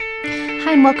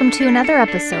Hi, and welcome to another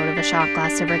episode of A Shot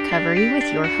Glass of Recovery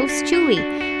with your host, Julie,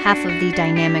 half of the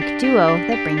dynamic duo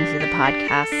that brings you the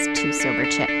podcast, Two Sober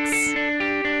Chicks.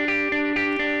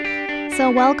 So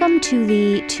welcome to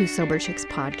the Two Sober Chicks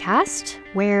podcast,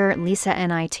 where Lisa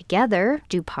and I together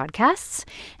do podcasts,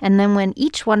 and then when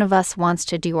each one of us wants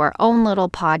to do our own little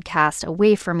podcast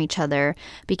away from each other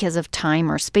because of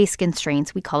time or space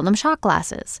constraints, we call them shot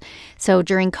glasses. So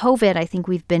during COVID, I think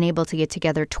we've been able to get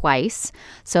together twice,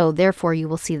 so therefore you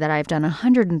will see that I've done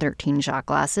 113 shot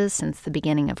glasses since the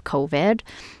beginning of COVID,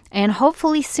 and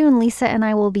hopefully soon Lisa and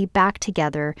I will be back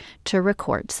together to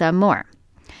record some more.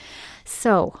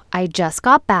 So I just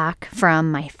got back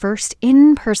from my first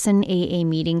in-person AA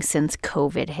meeting since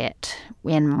COVID hit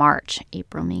in March,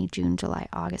 April, May, June, July,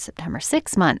 August, September,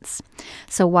 6 months.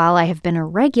 So while I have been a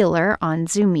regular on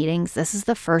Zoom meetings, this is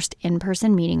the first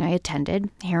in-person meeting I attended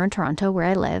here in Toronto where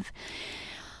I live.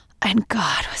 And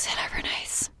God, was it ever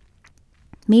nice.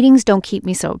 Meetings don't keep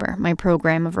me sober. My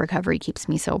program of recovery keeps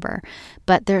me sober.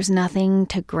 But there's nothing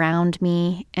to ground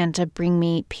me and to bring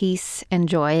me peace and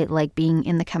joy like being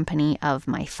in the company of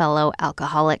my fellow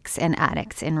alcoholics and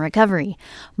addicts in recovery.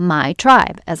 My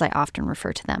tribe, as I often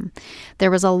refer to them.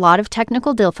 There was a lot of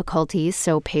technical difficulties,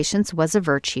 so patience was a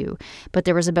virtue. But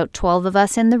there was about 12 of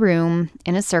us in the room,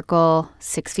 in a circle,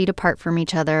 6 feet apart from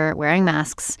each other, wearing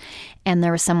masks. And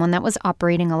there was someone that was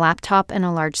operating a laptop and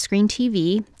a large screen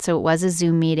TV, so it was a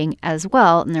Zoom meeting as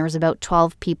well, and there was about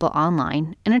 12 people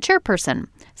online and a chairperson.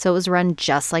 So it was run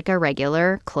just like a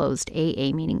regular closed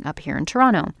AA meeting up here in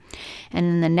Toronto. And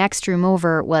in the next room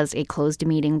over was a closed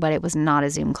meeting, but it was not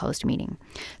a Zoom closed meeting.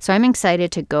 So I'm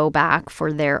excited to go back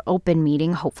for their open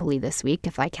meeting, hopefully this week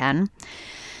if I can.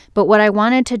 But what I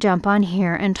wanted to jump on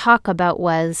here and talk about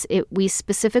was, we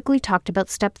specifically talked about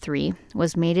step 3,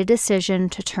 was made a decision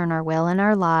to turn our will and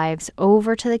our lives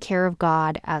over to the care of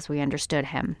God as we understood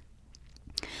Him.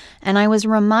 And I was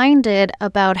reminded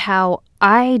about how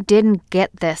I didn't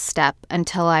get this step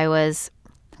until I was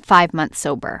 5 months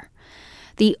sober.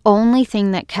 The only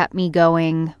thing that kept me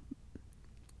going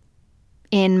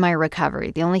in my recovery,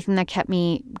 the only thing that kept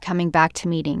me coming back to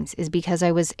meetings is because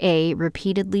I was A,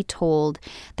 repeatedly told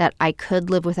that I could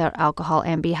live without alcohol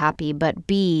and be happy, but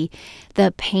B,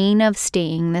 the pain of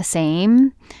staying the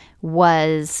same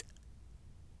was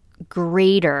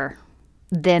greater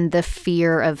than the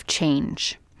fear of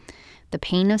change. The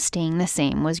pain of staying the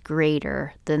same was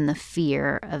greater than the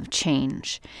fear of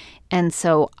change. And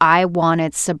so I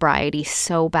wanted sobriety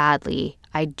so badly.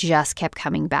 I just kept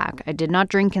coming back. I did not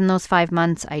drink in those 5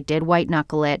 months. I did white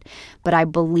knuckle it, but I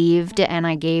believed and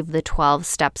I gave the 12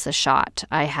 steps a shot.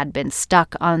 I had been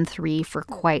stuck on 3 for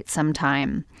quite some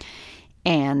time.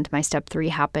 And my step 3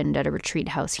 happened at a retreat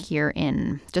house here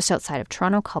in just outside of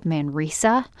Toronto called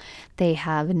Manresa. They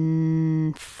have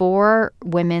 4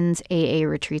 women's AA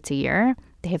retreats a year.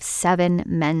 They have 7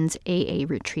 men's AA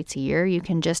retreats a year. You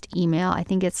can just email, I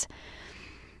think it's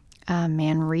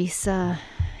Manresa.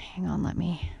 Hang on, let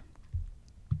me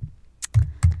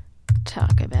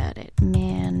talk about it.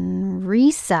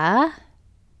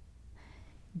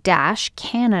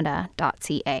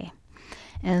 Manresa-Canada.ca.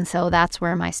 And so that's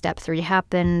where my step 3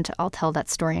 happened. I'll tell that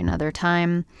story another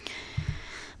time.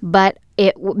 But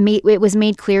it was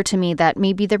made clear to me that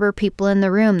maybe there were people in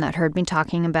the room that heard me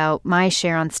talking about my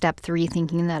share on step 3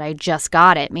 thinking that I just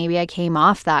got it. Maybe I came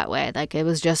off that way, like it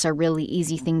was just a really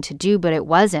easy thing to do, but it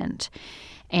wasn't.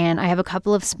 And I have a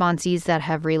couple of sponsees that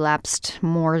have relapsed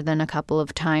more than a couple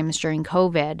of times during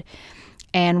COVID.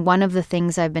 And one of the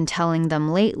things I've been telling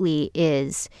them lately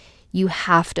is you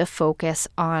have to focus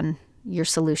on your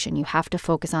solution. You have to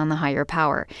focus on the higher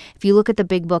power. If you look at the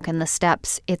big book and the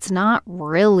steps, it's not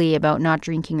really about not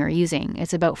drinking or using.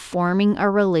 It's about forming a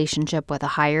relationship with a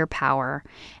higher power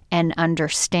and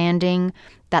understanding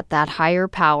that higher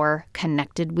power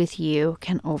connected with you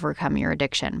can overcome your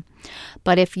addiction.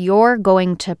 But if you're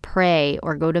going to pray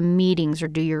or go to meetings or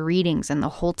do your readings and the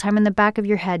whole time in the back of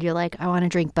your head, you're like, I want to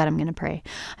drink, but I'm going to pray.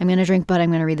 I'm going to drink, but I'm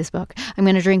going to read this book. I'm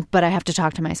going to drink, but I have to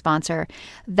talk to my sponsor.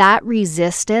 That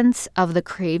resistance of the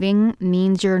craving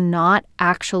means you're not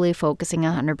actually focusing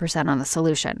 100% on the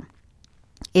solution.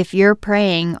 If you're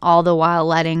praying all the while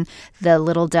letting the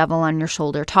little devil on your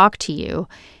shoulder talk to you,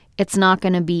 it's not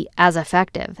going to be as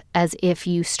effective as if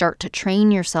you start to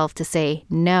train yourself to say,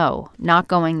 no, not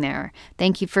going there.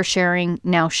 Thank you for sharing.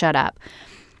 Now shut up.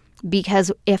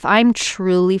 Because if I'm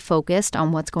truly focused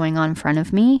on what's going on in front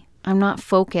of me, I'm not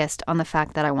focused on the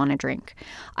fact that I want to drink.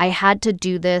 I had to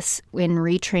do this in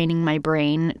retraining my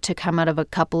brain to come out of a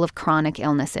couple of chronic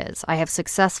illnesses. I have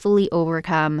successfully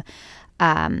overcome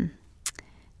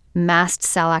mast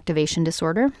cell activation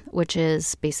disorder, which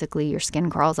is basically your skin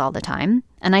crawls all the time.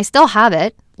 And I still have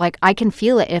it. Like, I can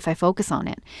feel it if I focus on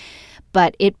it.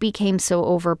 But it became so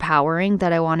overpowering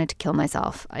that I wanted to kill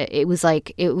myself. It was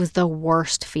the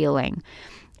worst feeling.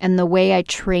 And the way I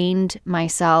trained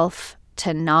myself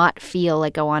to not feel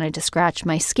like I wanted to scratch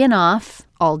my skin off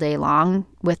all day long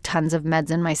with tons of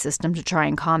meds in my system to try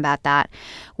and combat that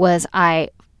was I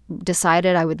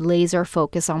decided I would laser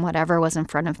focus on whatever was in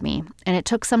front of me. And it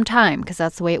took some time because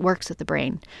that's the way it works with the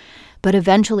brain. But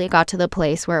eventually it got to the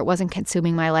place where it wasn't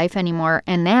consuming my life anymore.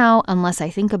 And now, unless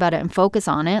I think about it and focus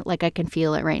on it, like I can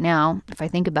feel it right now, if I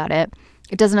think about it,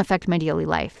 it doesn't affect my daily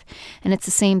life. And it's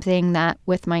the same thing that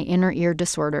with my inner ear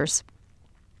disorders,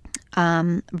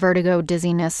 vertigo,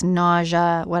 dizziness,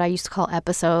 nausea, what I used to call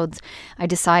episodes, I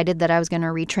decided that I was going to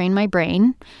retrain my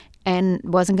brain and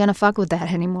wasn't going to fuck with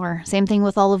that anymore. Same thing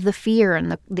with all of the fear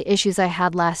and the issues I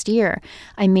had last year.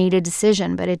 I made a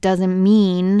decision, but it doesn't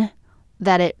mean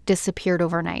that it disappeared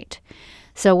overnight.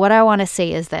 So what I want to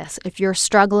say is this. If you're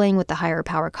struggling with the higher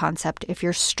power concept, if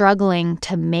you're struggling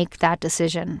to make that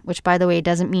decision, which by the way,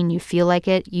 doesn't mean you feel like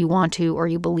it, you want to, or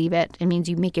you believe it. It means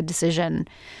you make a decision.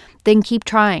 Then keep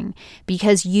trying,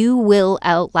 because you will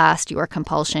outlast your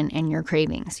compulsion and your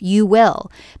cravings. You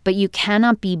will, but you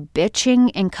cannot be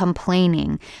bitching and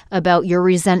complaining about your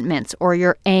resentments or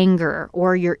your anger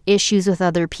or your issues with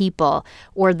other people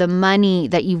or the money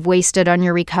that you've wasted on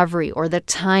your recovery or the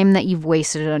time that you've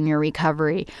wasted on your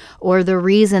recovery or the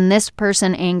reason this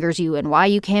person angers you and why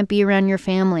you can't be around your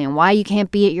family and why you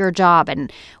can't be at your job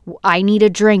and I need a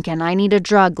drink and I need a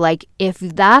drug. Like, if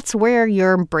that's where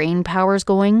your brain power is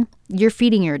going, you're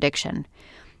feeding your addiction.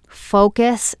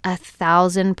 Focus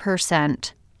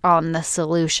 1,000% on the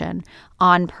solution,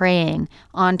 on praying,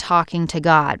 on talking to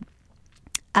God.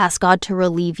 Ask God to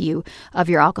relieve you of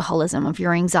your alcoholism, of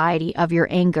your anxiety, of your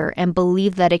anger, and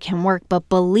believe that it can work. But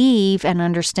believe and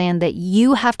understand that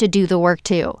you have to do the work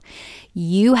too.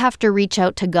 You have to reach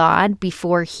out to God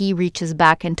before He reaches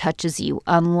back and touches you,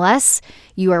 unless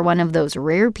you are one of those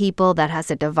rare people that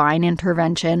has a divine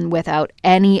intervention without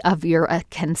any of your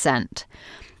consent.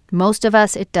 Most of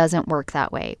us, it doesn't work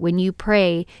that way. When you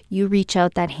pray, you reach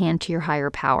out that hand to your higher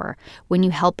power. When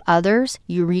you help others,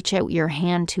 you reach out your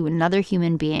hand to another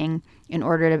human being in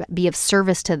order to be of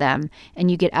service to them,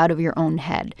 and you get out of your own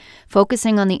head.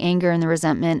 Focusing on the anger and the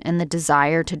resentment and the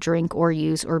desire to drink or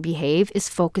use or behave is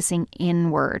focusing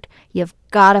inward. You've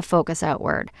got to focus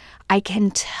outward. I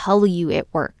can tell you it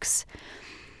works.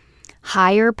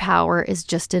 Higher power is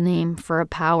just a name for a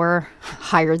power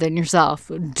higher than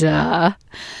yourself. Duh.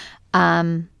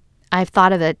 I've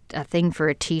thought of a thing for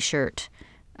a t-shirt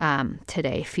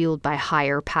today, fueled by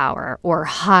higher power or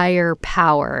higher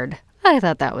powered. I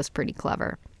thought that was pretty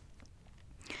clever.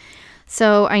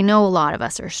 So I know a lot of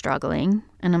us are struggling,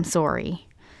 and I'm sorry,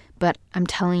 but I'm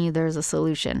telling you there's a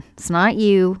solution. It's not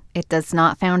you. It does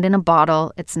not found in a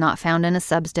bottle. It's not found in a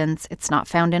substance. It's not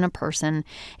found in a person.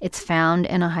 It's found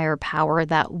in a higher power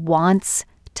that wants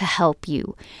to help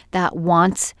you, that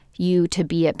wants you to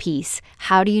be at peace.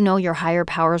 How do you know your higher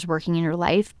power is working in your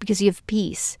life? Because you have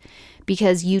peace.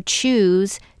 Because you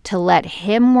choose to let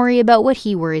Him worry about what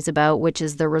He worries about, which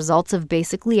is the results of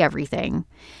basically everything.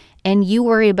 And you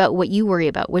worry about what you worry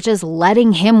about, which is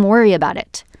letting Him worry about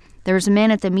it. There was a man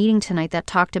at the meeting tonight that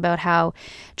talked about how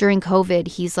during COVID,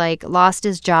 he's like lost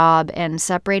his job and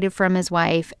separated from his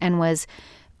wife and was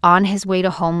on his way to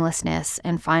homelessness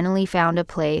and finally found a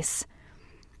place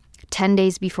 10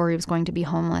 days before he was going to be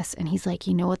homeless. And he's like,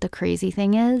 you know what the crazy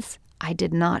thing is? I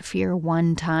did not fear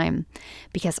one time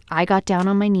because I got down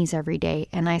on my knees every day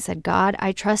and I said, God,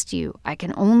 I trust you. I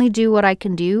can only do what I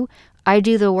can do. I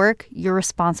do the work. You're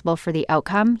responsible for the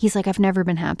outcome. He's like, I've never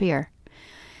been happier.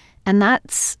 And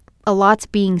that's a lot's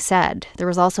being said. There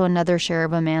was also another share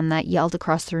of a man that yelled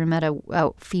across the room at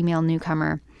a female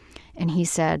newcomer. And he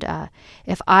said,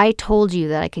 if I told you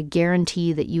that I could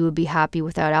guarantee that you would be happy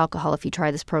without alcohol if you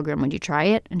try this program, would you try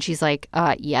it? And she's like,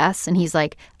 yes. And he's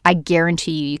like, I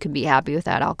guarantee you can be happy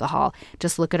without alcohol.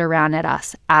 Just look around at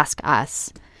us. Ask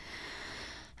us.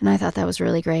 And I thought that was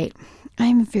really great.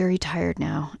 I'm very tired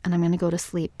now and I'm going to go to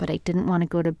sleep, but I didn't want to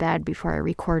go to bed before I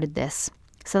recorded this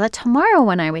so that tomorrow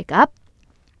when I wake up,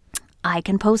 I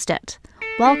can post it.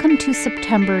 Welcome to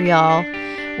September, y'all.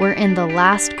 We're in the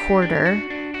last quarter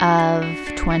of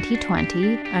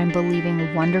 2020. I'm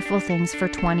believing wonderful things for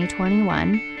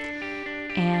 2021.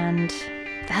 And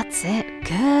that's it.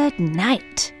 Good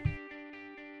night.